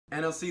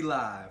NLC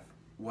Live,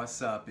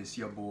 what's up? It's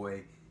your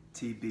boy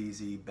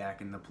TBZ back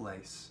in the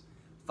place.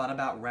 Thought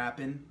about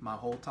rapping my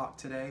whole talk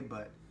today,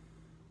 but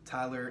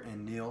Tyler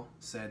and Neil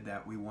said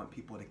that we want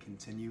people to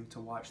continue to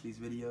watch these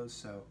videos,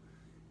 so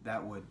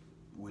that would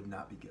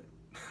not be good.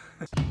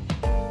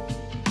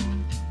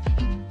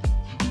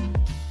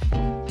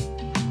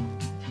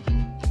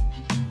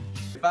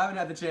 If I haven't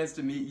had the chance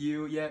to meet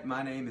you yet,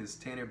 my name is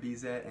Tanner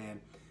Bezet,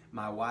 and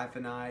my wife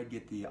and I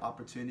get the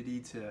opportunity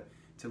to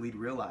lead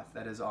Real Life.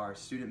 That is our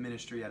student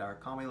ministry at our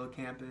Conway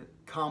campus,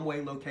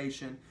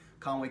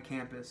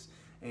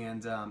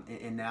 and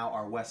now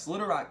our West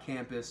Little Rock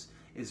campus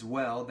as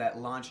well, that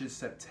launches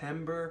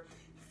September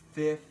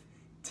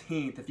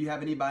 15th. If you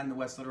have anybody in the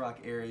West Little Rock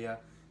area,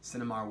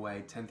 send them our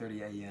way,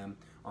 10:30 a.m.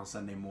 on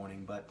Sunday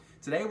morning. But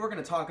today we're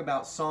going to talk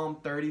about Psalm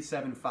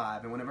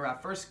 37:5. And whenever I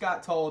first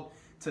got told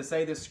to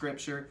say this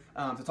scripture,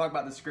 to talk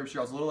about this scripture,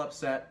 I was a little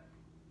upset.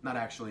 Not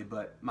actually,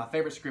 but my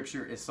favorite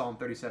scripture is Psalm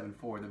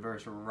 37:4, the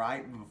verse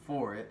right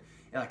before it,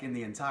 like in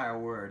the entire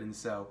word. And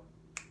so,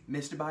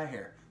 missed it by a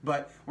hair.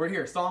 But we're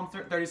here, Psalm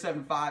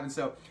 37:5. And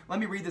so,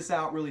 let me read this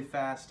out really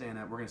fast, and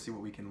we're going to see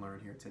what we can learn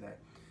here today.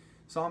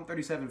 Psalm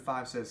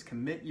 37:5 says,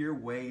 "Commit your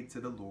way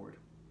to the Lord.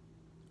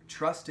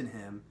 Trust in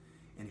Him,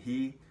 and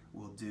He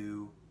will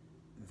do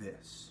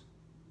this."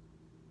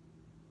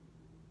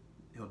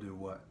 He'll do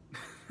what?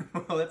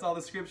 Well, that's all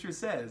the scripture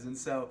says. And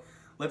so,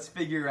 let's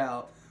figure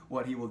out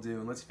what He will do,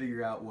 and let's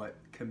figure out what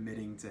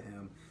committing to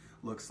Him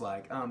looks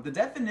like. The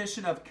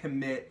definition of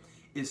commit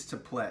is to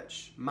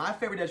pledge. My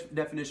favorite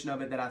definition of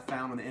it that I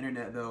found on the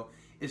internet, though,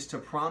 is to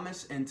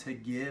promise and to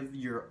give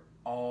your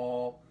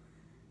all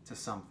to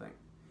something.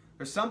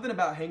 There's something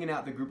about hanging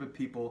out with a group of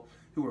people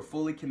who are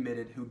fully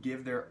committed, who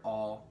give their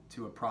all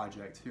to a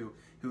project, who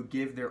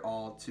give their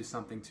all to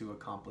something to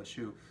accomplish,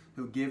 who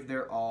give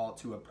their all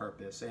to a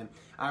purpose. And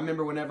I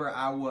remember whenever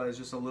I was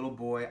just a little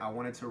boy, I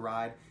wanted to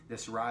ride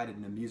this ride at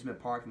an amusement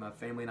park that my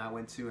family and I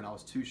went to, and I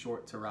was too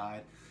short to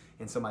ride.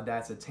 And so my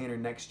dad said, "Tanner,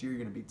 next year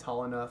you're going to be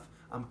tall enough.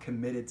 I'm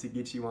committed to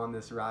get you on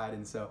this ride."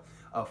 And so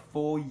a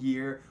full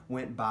year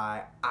went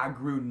by. I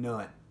grew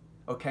none.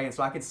 Okay, and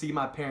so I could see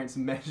my parents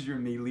measure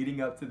me leading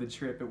up to the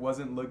trip. It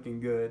wasn't looking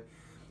good.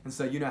 And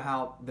so you know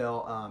how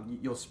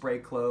you'll spray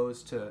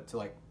clothes to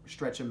like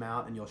stretch them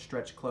out, and you'll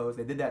stretch clothes.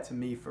 They did that to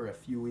me for a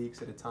few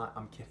weeks at a time.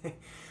 I'm kidding.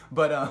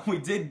 But we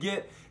did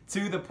get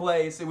to the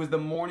place. It was the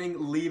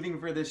morning leaving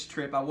for this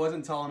trip. I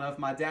wasn't tall enough.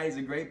 My daddy's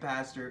a great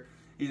pastor.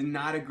 He's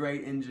not a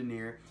great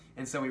engineer.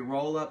 And so we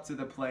roll up to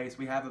the place.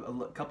 We have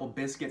a couple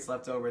biscuits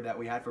left over that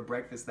we had for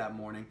breakfast that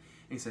morning.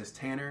 And he says,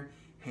 "Tanner,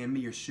 hand me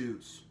your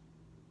shoes."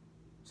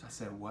 So I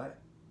said, "What?"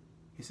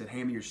 He said,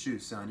 "Hand me your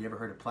shoes, son. You ever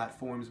heard of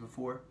platforms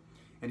before?"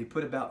 And he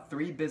put about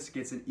 3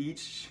 biscuits in each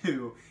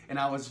shoe, and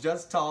I was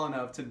just tall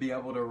enough to be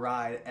able to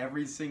ride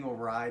every single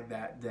ride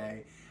that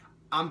day.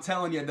 I'm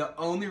telling you, the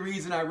only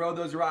reason I rode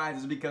those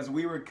rides is because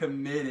we were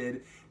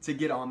committed to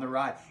get on the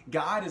ride.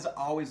 God is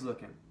always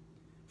looking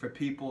for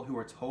people who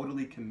are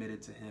totally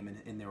committed to Him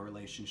and in their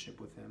relationship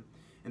with Him.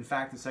 In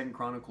fact, in 2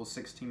 Chronicles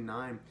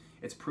 16:9,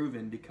 it's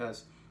proven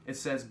because it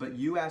says, "But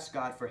you asked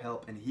God for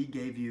help, and He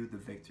gave you the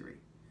victory."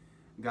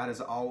 God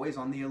is always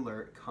on the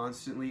alert,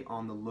 constantly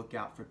on the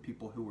lookout for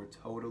people who are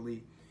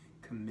totally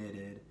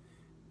committed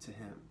to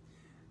Him.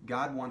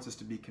 God wants us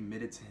to be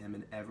committed to Him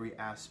in every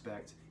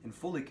aspect and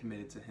fully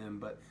committed to Him,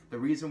 but the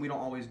reason we don't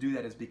always do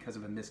that is because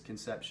of a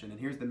misconception. And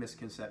here's the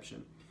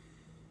misconception.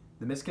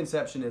 The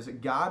misconception is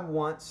that God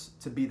wants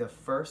to be the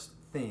first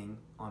thing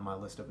on my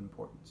list of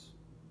importance.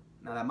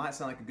 Now that might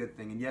sound like a good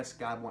thing, and yes,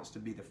 God wants to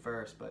be the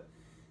first, but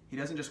He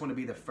doesn't just want to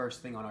be the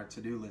first thing on our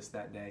to-do list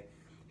that day.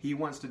 He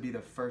wants to be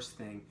the first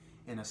thing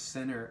in a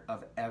center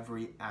of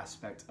every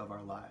aspect of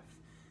our life.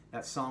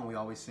 That song we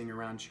always sing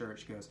around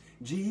church goes,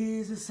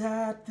 "Jesus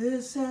at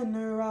the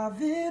center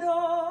of it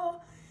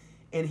all."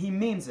 And He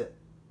means it.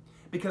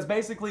 Because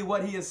basically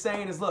what He is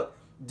saying is, look,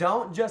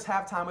 don't just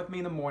have time with me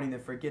in the morning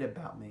and forget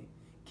about me.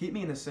 Keep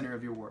me in the center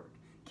of your work.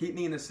 Keep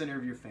me in the center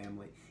of your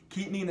family.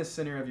 Keep me in the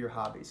center of your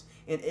hobbies.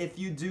 And if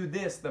you do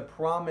this, the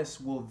promise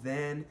will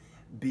then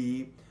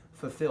be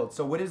fulfilled.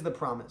 So what is the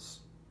promise?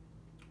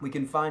 We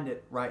can find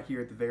it right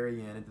here at the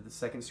very end, into the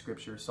second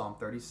scripture. Psalm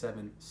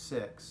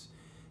 37:6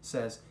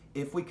 says,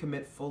 "If we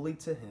commit fully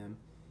to Him,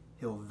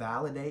 He'll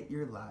validate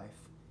your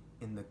life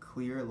in the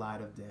clear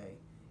light of day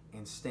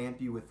and stamp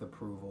you with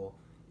approval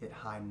at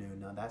high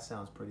noon." Now that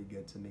sounds pretty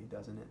good to me,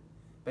 doesn't it?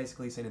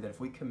 Basically saying that if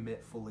we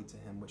commit fully to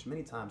Him, which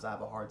many times I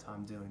have a hard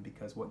time doing,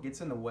 because what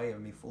gets in the way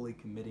of me fully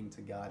committing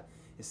to God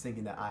is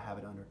thinking that I have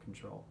it under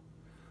control.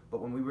 But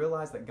when we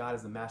realize that God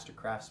is the master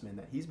craftsman,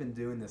 that He's been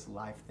doing this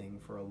life thing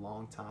for a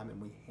long time, and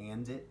we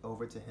hand it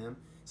over to Him,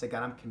 say,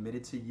 "God, I'm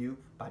committed to You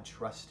by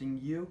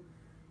trusting You,"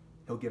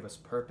 He'll give us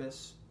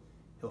purpose,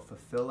 He'll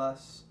fulfill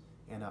us,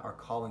 and our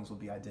callings will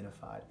be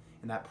identified.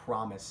 And that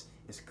promise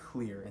is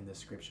clear in this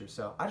scripture.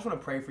 So I just want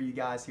to pray for you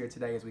guys here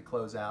today as we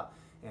close out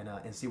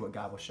and see what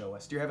God will show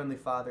us. Dear Heavenly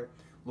Father,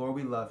 Lord,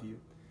 we love You.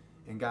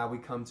 And God, we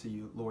come to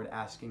You, Lord,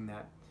 asking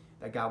that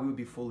God, we would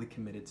be fully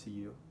committed to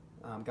You.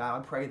 God, I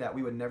pray that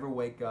we would never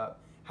wake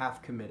up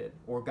half committed,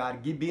 or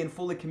God being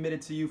fully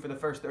committed to you for the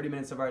first 30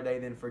 minutes of our day,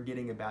 then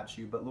forgetting about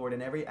you. But Lord,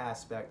 in every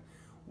aspect,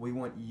 we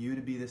want you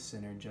to be the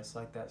center, just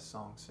like that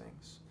song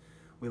sings.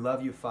 We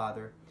love you,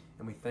 Father,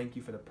 and we thank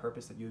you for the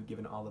purpose that you have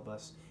given all of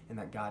us, and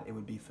that, God, it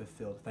would be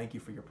fulfilled. Thank you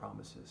for your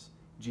promises.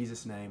 In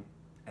Jesus' name,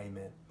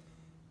 amen.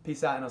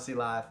 Peace out, NLC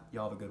Live.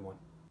 Y'all have a good one.